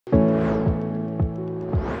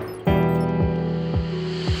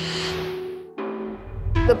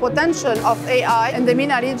The potential of AI in the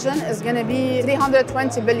MENA region is going to be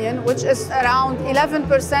 320 billion, which is around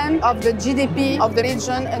 11% of the GDP of the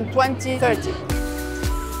region in 2030.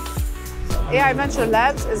 AI Venture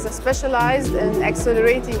Labs is specialized in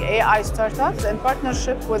accelerating AI startups in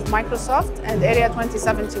partnership with Microsoft and Area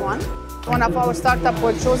 2071. One of our startups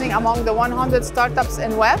were chosen among the 100 startups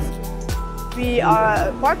in WEF. We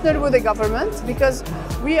are partnered with the government because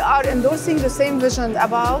we are endorsing the same vision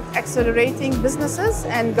about accelerating businesses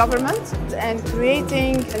and government and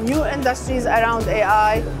creating new industries around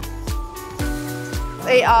AI.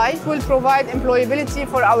 AI will provide employability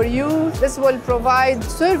for our youth. This will provide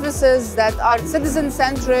services that are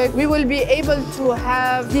citizen-centric. We will be able to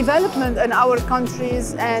have development in our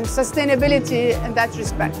countries and sustainability in that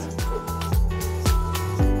respect.